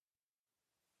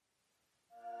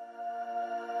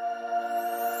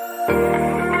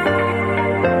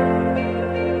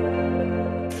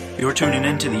You're tuning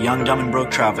in to the Young, Dumb, and Broke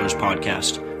Travelers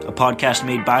podcast, a podcast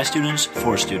made by students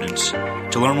for students.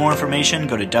 To learn more information,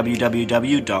 go to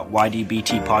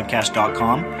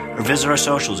www.ydbtpodcast.com or visit our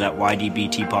socials at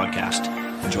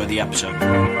ydbtpodcast. Enjoy the episode.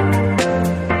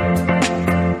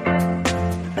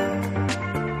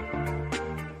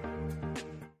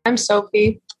 I'm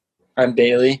Sophie. I'm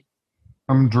Bailey.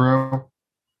 I'm Drew.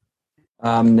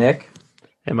 I'm Nick.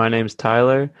 And my name's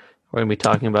Tyler. We're going to be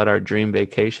talking about our dream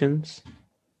vacations.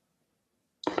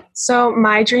 So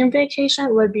my dream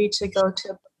vacation would be to go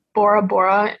to Bora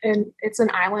Bora, and it's an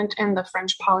island in the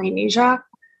French Polynesia.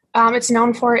 It's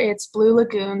known for its blue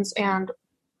lagoons and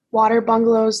water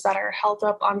bungalows that are held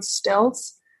up on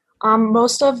stilts.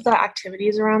 Most of the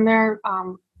activities around there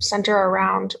center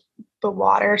around the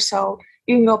water, so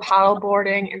you can go paddle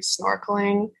boarding and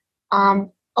snorkeling.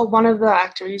 One of the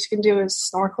activities you can do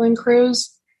is snorkeling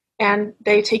cruise, and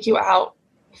they take you out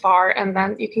far, and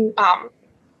then you can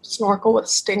snorkel with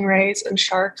stingrays and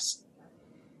sharks.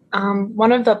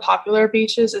 One of the popular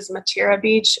beaches is Matira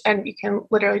Beach, and you can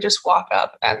literally just walk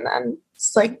up and then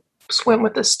swim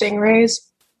with the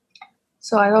stingrays.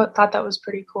 So I thought that was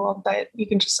pretty cool that you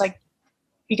can just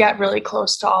you get really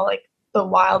close to all the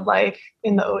wildlife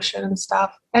in the ocean and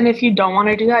stuff. And if you don't want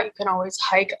to do that, you can always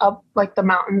hike up the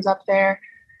mountains up there,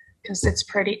 because it's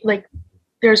pretty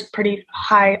there's pretty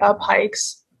high up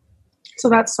hikes. So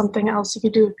that's something else you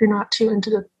could do if you're not too into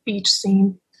the beach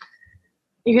scene.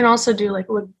 You can also do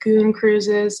lagoon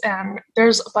cruises, and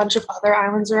there's a bunch of other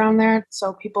islands around there,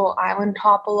 so people island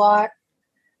hop a lot.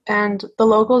 And the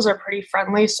locals are pretty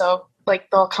friendly, so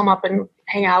they'll come up and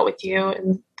hang out with you,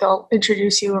 and they'll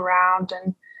introduce you around.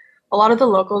 And a lot of the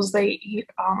locals, they eat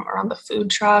around the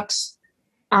food trucks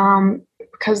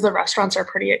because the restaurants are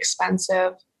pretty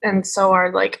expensive, and so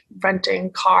are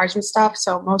renting cars and stuff.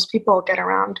 So most people get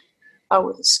around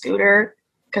with a scooter,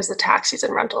 because the taxis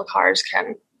and rental cars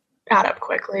can add up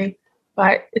quickly.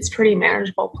 But it's a pretty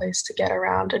manageable place to get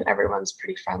around, and everyone's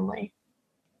pretty friendly.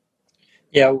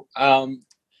 Yeah.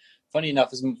 Funny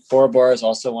enough, Bora Bora is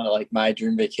also one of my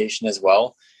dream vacation as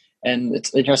well. And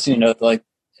it's interesting to note that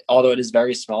although it is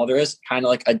very small, there is kind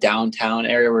of a downtown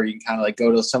area where you can kind of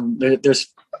go to there's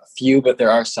a few, but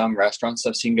there are some restaurants.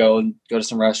 So you can go to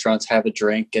some restaurants, have a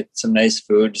drink, get some nice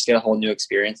food, just get a whole new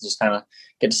experience, and just kind of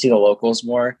get to see the locals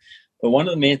more. But one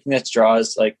of the main things that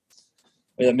draws that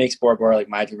makes Bora Bora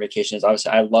my dream vacation is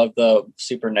obviously I love the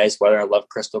super nice weather. I love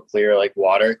crystal clear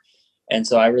water. And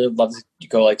so I really love to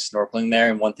go snorkeling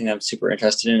there. And one thing I'm super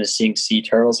interested in is seeing sea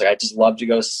turtles. I just love to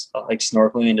go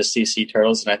snorkeling and just see sea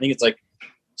turtles. And I think it's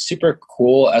super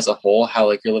cool as a whole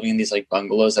how you're living in these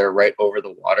bungalows that are right over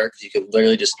the water, because you could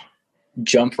literally just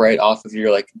jump right off of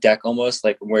your deck almost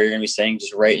where you're gonna be staying,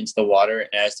 just right into the water.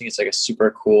 And I just think it's a super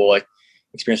cool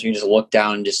experience where you can just look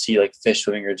down and just see fish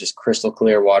swimming, or just crystal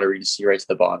clear water where you can see right to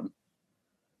the bottom.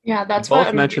 Yeah, that's you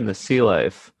both mentioned the sea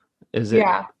life. Is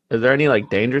there any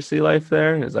dangerous sea life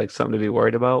there? Is something to be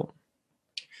worried about?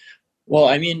 Well,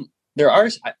 I mean, there are.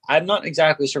 I'm not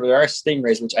exactly sure, but there are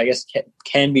stingrays, which I guess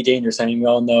can be dangerous. I mean, we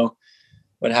all know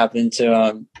what happened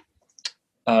to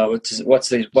what's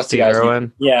the guy's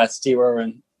name? Yeah, Steve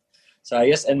Irwin. So I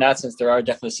guess in that sense, there are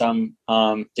definitely some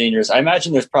dangers. I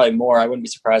imagine there's probably more. I wouldn't be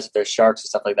surprised if there's sharks and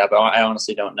stuff like that, but I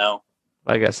honestly don't know.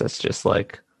 I guess that's just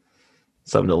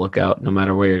something to look out, no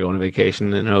matter where you're going on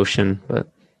vacation in an ocean. But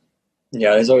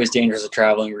yeah, there's always dangers of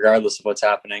traveling, regardless of what's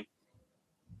happening.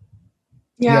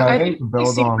 Yeah, I think think to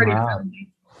build on that.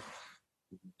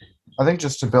 I think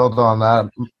just to build on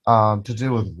that, to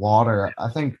do with water,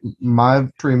 I think my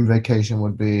dream vacation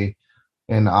would be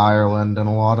in Ireland, and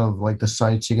a lot of the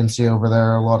sights you can see over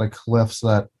there, a lot of cliffs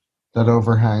that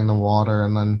overhang the water.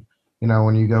 And then,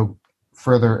 when you go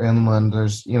further inland,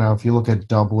 there's, if you look at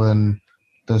Dublin,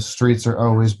 the streets are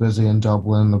always busy in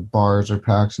Dublin, the bars are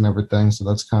packed and everything. So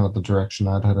that's kind of the direction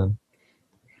I'd head in.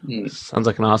 Sounds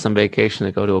like an awesome vacation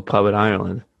to go to a pub in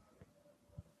Ireland.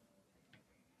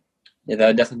 Yeah, that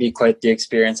would definitely be quite the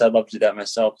experience. I'd love to do that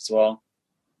myself as well.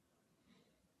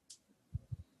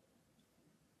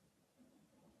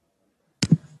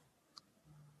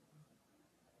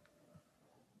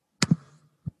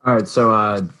 All right, so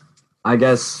I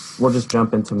guess we'll just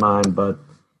jump into mine, but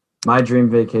my dream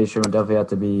vacation would definitely have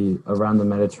to be around the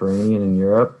Mediterranean in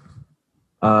Europe,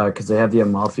 because they have the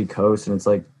Amalfi Coast, and it's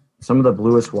some of the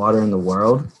bluest water in the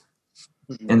world.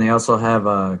 Mm-hmm. And they also have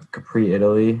Capri,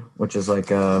 Italy, which is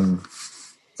it's a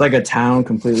town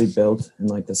completely built in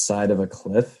the side of a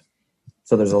cliff.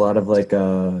 So there's a lot of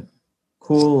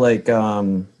cool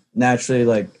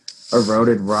naturally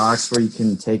eroded rocks where you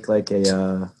can take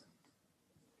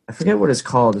I forget what it's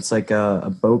called. It's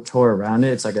a boat tour around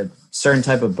it. It's a certain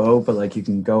type of boat, but you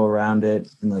can go around it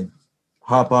and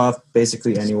hop off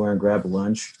basically anywhere and grab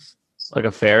lunch. Like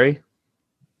a ferry?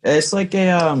 It's like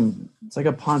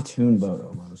a pontoon boat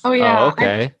almost. Oh yeah. Oh,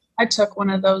 okay. I took one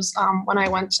of those when I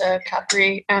went to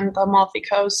Capri and the Amalfi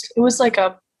Coast. It was like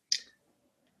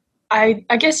I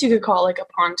guess you could call it like a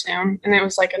pontoon, and it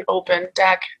was like an open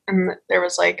deck, and there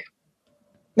was like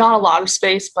not a lot of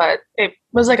space, but it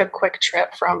was like a quick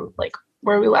trip from like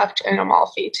where we left in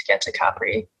Amalfi to get to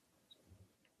Capri.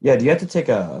 Yeah, do you have to take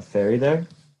a ferry there?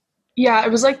 Yeah,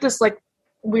 it was like this like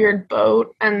weird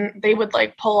boat, and they would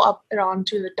like pull up it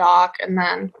onto the dock, and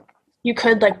then you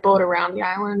could like boat around the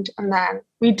island. And then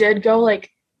we did go like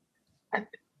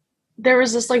there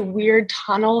was this like weird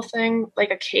tunnel thing,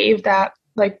 like a cave that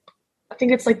like I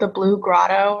think it's like the Blue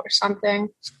Grotto or something,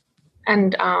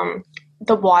 and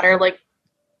the water like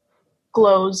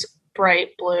glows bright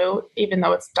blue even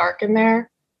though it's dark in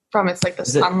there from it's like the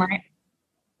sunlight.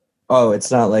 Oh, it's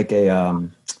not like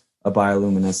a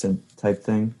bioluminescent type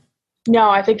thing? No,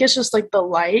 I think it's just like the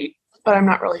light, but I'm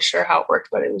not really sure how it worked,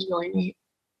 but it was really neat.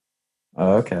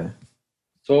 Oh, okay.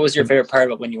 So what was your favorite part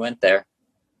about when you went there?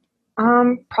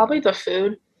 Probably the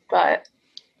food, but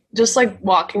just like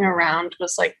walking around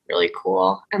was like really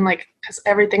cool, and like because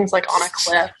everything's like on a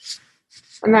cliff.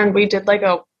 And then we did like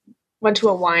went to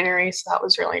a winery, so that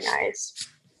was really nice.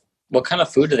 What kind of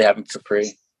food do they have in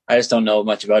Capri? I just don't know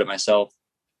much about it myself.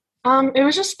 It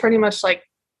was just pretty much like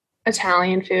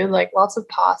Italian food, like lots of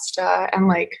pasta and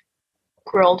like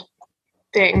grilled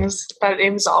things, but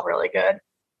it was all really good.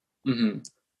 Mm-hmm.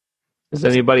 Has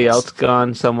anybody else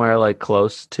gone somewhere like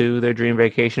close to their dream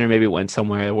vacation, or maybe went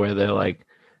somewhere where they like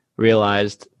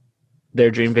realized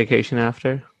their dream vacation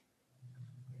after?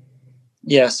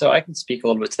 Yeah, so I can speak a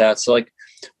little bit to that. So like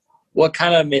what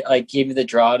kind of like gave me the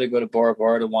draw to go to Bora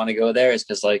Bora to want to go there is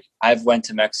because like I've went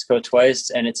to Mexico twice,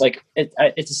 and it's like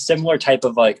it's a similar type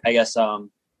of like I guess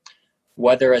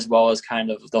weather as well as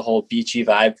kind of the whole beachy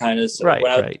vibe kind of. So when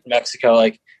I was in Mexico,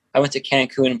 like I went to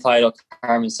Cancun and Playa del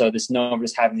Carmen, so this known for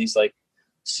just having these like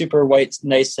super white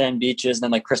nice sand beaches and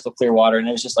then like crystal clear water, and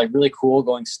it was just like really cool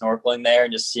going snorkeling there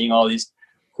and just seeing all these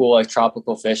cool like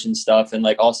tropical fish and stuff, and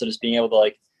like also just being able to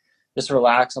like just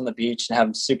relax on the beach and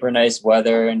have super nice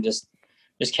weather and just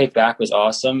kick back was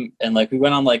awesome. And like we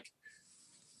went on like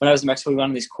when I was in Mexico, we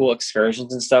went on these cool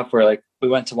excursions and stuff where like we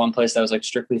went to one place that was like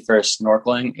strictly for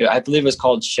snorkeling. I believe it was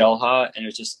called Xel-Há, and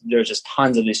there was just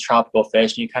tons of these tropical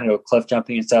fish, and you kind of go cliff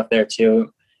jumping and stuff there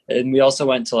too. And we also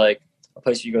went to like a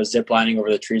place where you go zip lining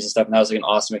over the trees and stuff, and that was like an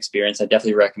awesome experience. I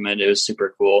definitely recommend it. It was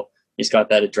super cool. You just got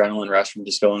that adrenaline rush from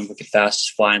just going wicked fast,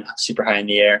 just flying super high in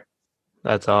the air.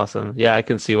 That's awesome. Yeah, I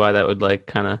can see why that would like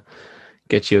kind of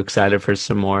get you excited for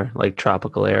some more like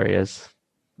tropical areas.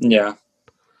 Yeah.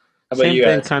 How about Same you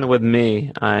thing guys? kind of with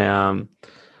me.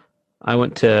 I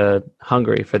went to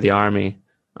Hungary for the army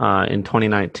in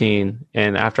 2019,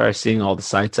 and after I seeing all the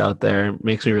sites out there, it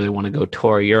makes me really want to go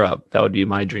tour Europe. That would be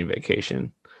my dream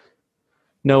vacation.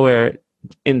 Nowhere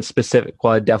in specific.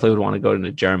 Well, I definitely would want to go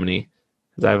to Germany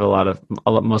because I have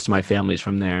most of my family's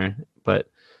from there. But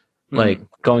like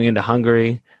going into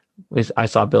Hungary, I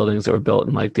saw buildings that were built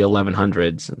in like the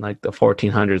 1100s and like the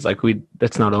 1400s. Like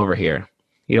that's not over here.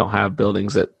 You don't have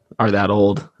buildings that are that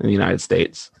old in the United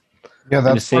States. Yeah,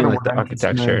 that's just seeing like the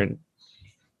architecture.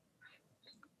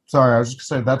 Sorry, I was just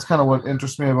gonna say that's kind of what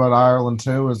interests me about Ireland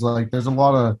too. Is like there's a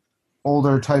lot of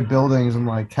older type buildings and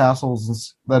like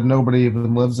castles that nobody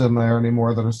even lives in there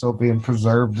anymore that are still being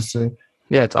preserved to see.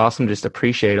 Yeah, it's awesome just to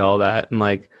appreciate all that, and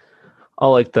like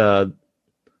all like the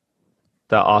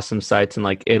awesome sites in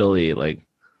like Italy, like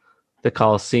the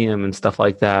Colosseum and stuff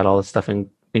like that. All the stuff in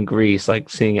Greece, like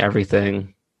seeing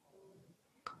everything,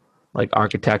 like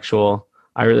architectural.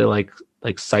 I really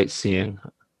like sightseeing,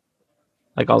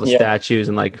 like all the statues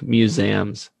and like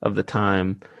museums of the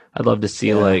time. I'd love to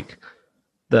see like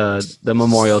the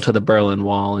memorial to the Berlin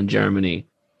Wall in Germany.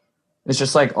 It's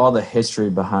just like all the history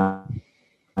behind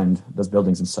those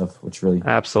buildings and stuff, which really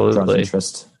absolutely draws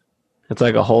interest. It's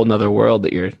like a whole nother world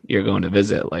that you're going to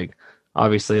visit. Like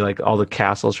obviously like all the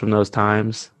castles from those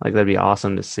times, like that'd be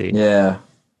awesome to see. Yeah.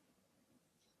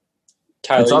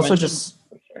 Tyler, it's also just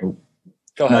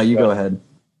go ahead. No, you go ahead.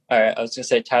 All right. I was gonna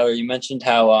say, Tyler, you mentioned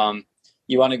how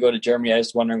you want to go to Germany. I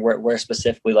was wondering where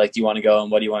specifically like do you want to go and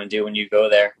what do you want to do when you go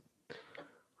there?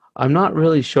 I'm not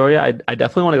really sure yet. I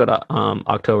definitely want to go to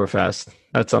Oktoberfest.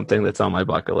 That's something that's on my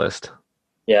bucket list.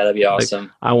 Yeah, that'd be awesome.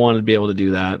 Like, I want to be able to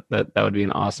do that. That would be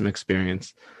an awesome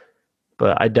experience.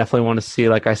 But I definitely want to see,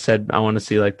 like I said, I want to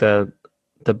see like the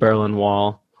Berlin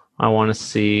Wall. I want to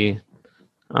see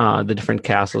the different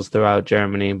castles throughout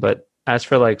Germany. But as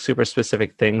for like super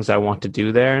specific things I want to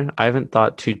do there, I haven't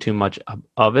thought too much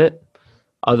of it.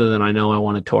 other than I know I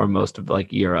want to tour most of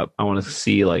like Europe. I want to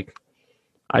see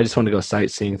I just want to go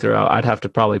sightseeing throughout. I'd have to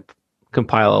probably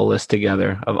compile a list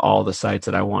together of all the sites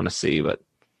that I want to see, but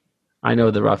I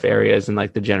know the rough areas and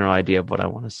like the general idea of what I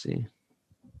want to see.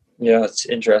 Yeah, it's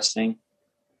interesting.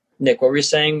 Nick, what were you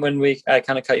saying when I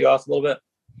kind of cut you off a little bit?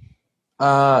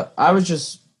 I was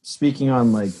just speaking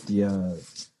on like the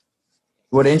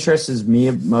what interests me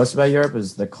most about Europe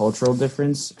is the cultural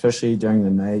difference, especially during the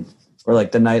night or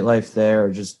like the nightlife there,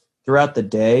 or just throughout the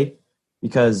day.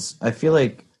 Because I feel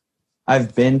like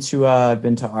I've been to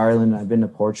Ireland, I've been to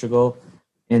Portugal,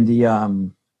 and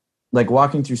the like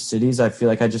walking through cities, I feel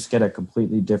like I just get a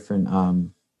completely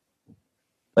different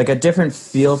like a different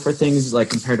feel for things, like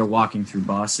compared to walking through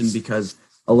Boston, because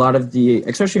a lot of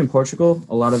especially in Portugal,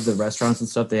 a lot of the restaurants and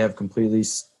stuff,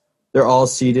 they're all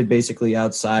seated basically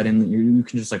outside, and you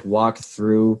can just like walk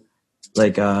through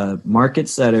like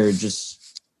markets that are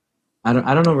just, I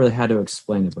don't know really how to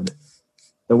explain it, but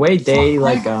the way they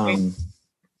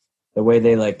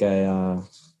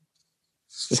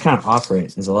just kind of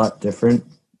operate is a lot different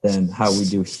than how we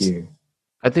do here.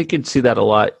 I think you'd see that a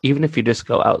lot, even if you just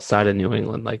go outside of New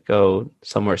England, like go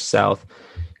somewhere south.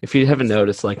 If you haven't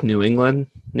noticed, like New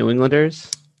Englanders,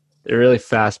 they're really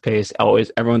fast paced.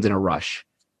 Everyone's in a rush.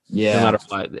 Yeah. No matter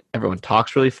what, everyone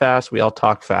talks really fast. We all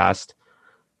talk fast,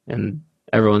 and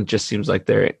everyone just seems like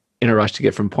they're in a rush to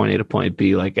get from point A to point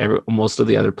B. Like most of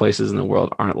the other places in the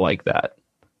world aren't like that.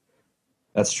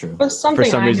 That's true. For some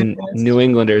reason, New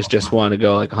Englanders just want to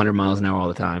go like 100 miles an hour all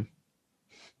the time.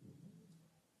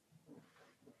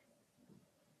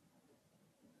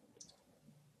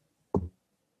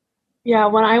 Yeah,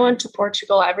 when I went to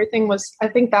Portugal, I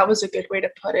think that was a good way to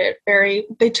put it.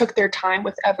 They took their time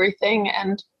with everything,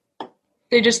 and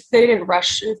they didn't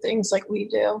rush through things like we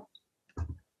do.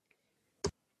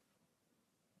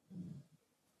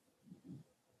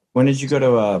 When did you go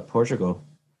to Portugal?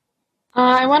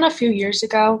 I went a few years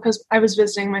ago because I was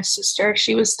visiting my sister.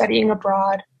 She was studying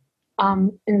abroad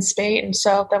in Spain,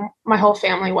 so then my whole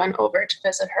family went over to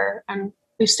visit her, and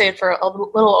we stayed for a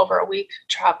little over a week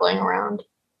traveling around.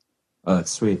 Oh,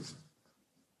 that's sweet.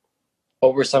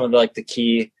 What were some of the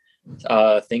key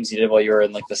things you did while you were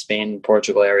in like the Spain,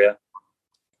 Portugal area?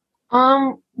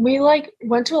 We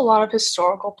went to a lot of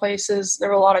historical places. There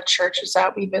were a lot of churches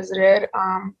that we visited.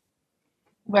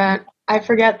 When I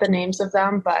forget the names of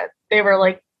them, but they were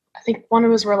I think one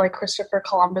of us where Christopher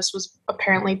Columbus was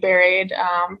apparently buried.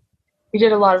 We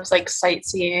did a lot of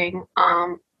sightseeing.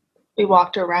 We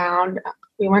walked around.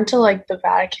 We went to the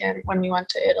Vatican when we went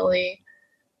to Italy,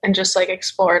 and just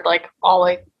explored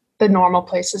all the normal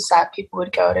places that people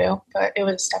would go to. But it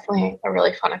was definitely a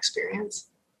really fun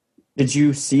experience. Did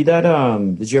you see that?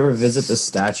 Did you ever visit the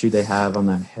statue they have on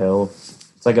that hill?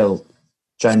 It's like a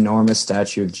ginormous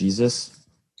statue of Jesus.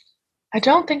 I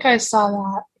don't think I saw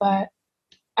that, but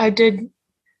I did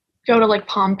go to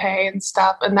Pompeii and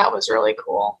stuff, and that was really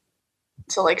cool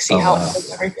to see how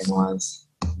everything was.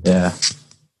 Yeah.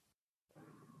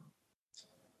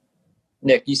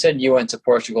 Nick, you said you went to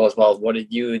Portugal as well. What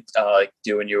did you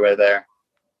do when you were there?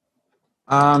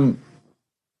 It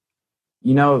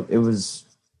was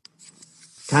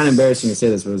kind of embarrassing to say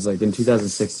this, but it was in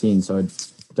 2016, so I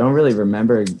don't really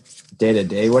remember day to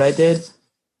day what I did,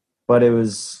 but it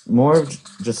was more of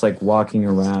just walking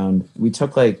around. We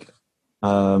took a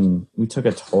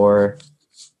tour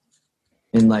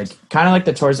in kind of like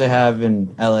the tours they have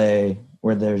in LA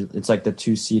where it's the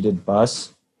 2-seated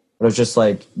bus. But it was just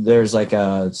there's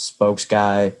a spokes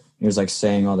guy. He was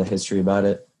saying all the history about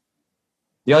it.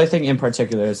 The only thing in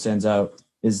particular that stands out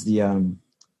is they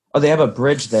have a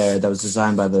bridge there that was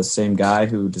designed by the same guy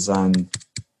who designed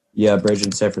the bridge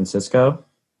in San Francisco.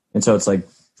 And so it's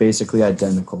basically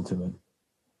identical to it.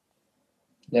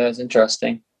 Yeah, it's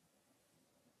interesting.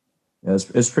 Yeah,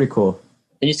 it's pretty cool.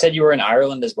 And you said you were in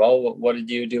Ireland as well. What did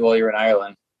you do while you were in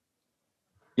Ireland?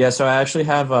 Yeah, so I actually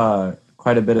have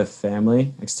quite a bit of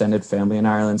extended family in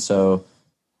Ireland. So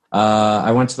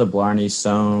I went to the Blarney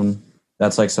Stone.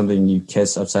 That's something you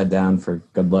kiss upside down for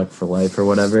good luck for life or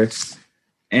whatever.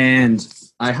 And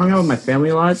I hung out with my family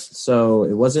a lot, so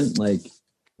it wasn't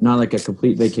not a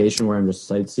complete vacation where I'm just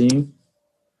sightseeing.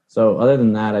 So other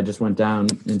than that, I just went down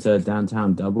into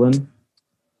downtown Dublin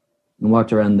and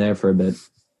walked around there for a bit.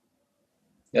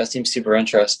 Yeah, it seems super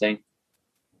interesting.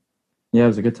 Yeah, it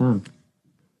was a good time.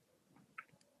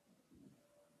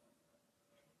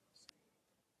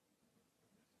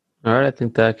 All right, I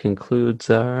think that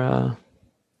concludes our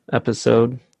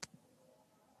episode.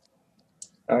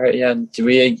 All right, yeah.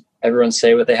 Do everyone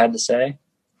say what they had to say?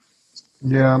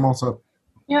 Yeah, I'm also.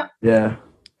 Yeah. Yeah.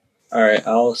 All right,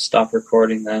 I'll stop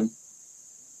recording then.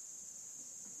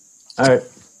 All right.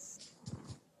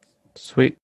 Sweet.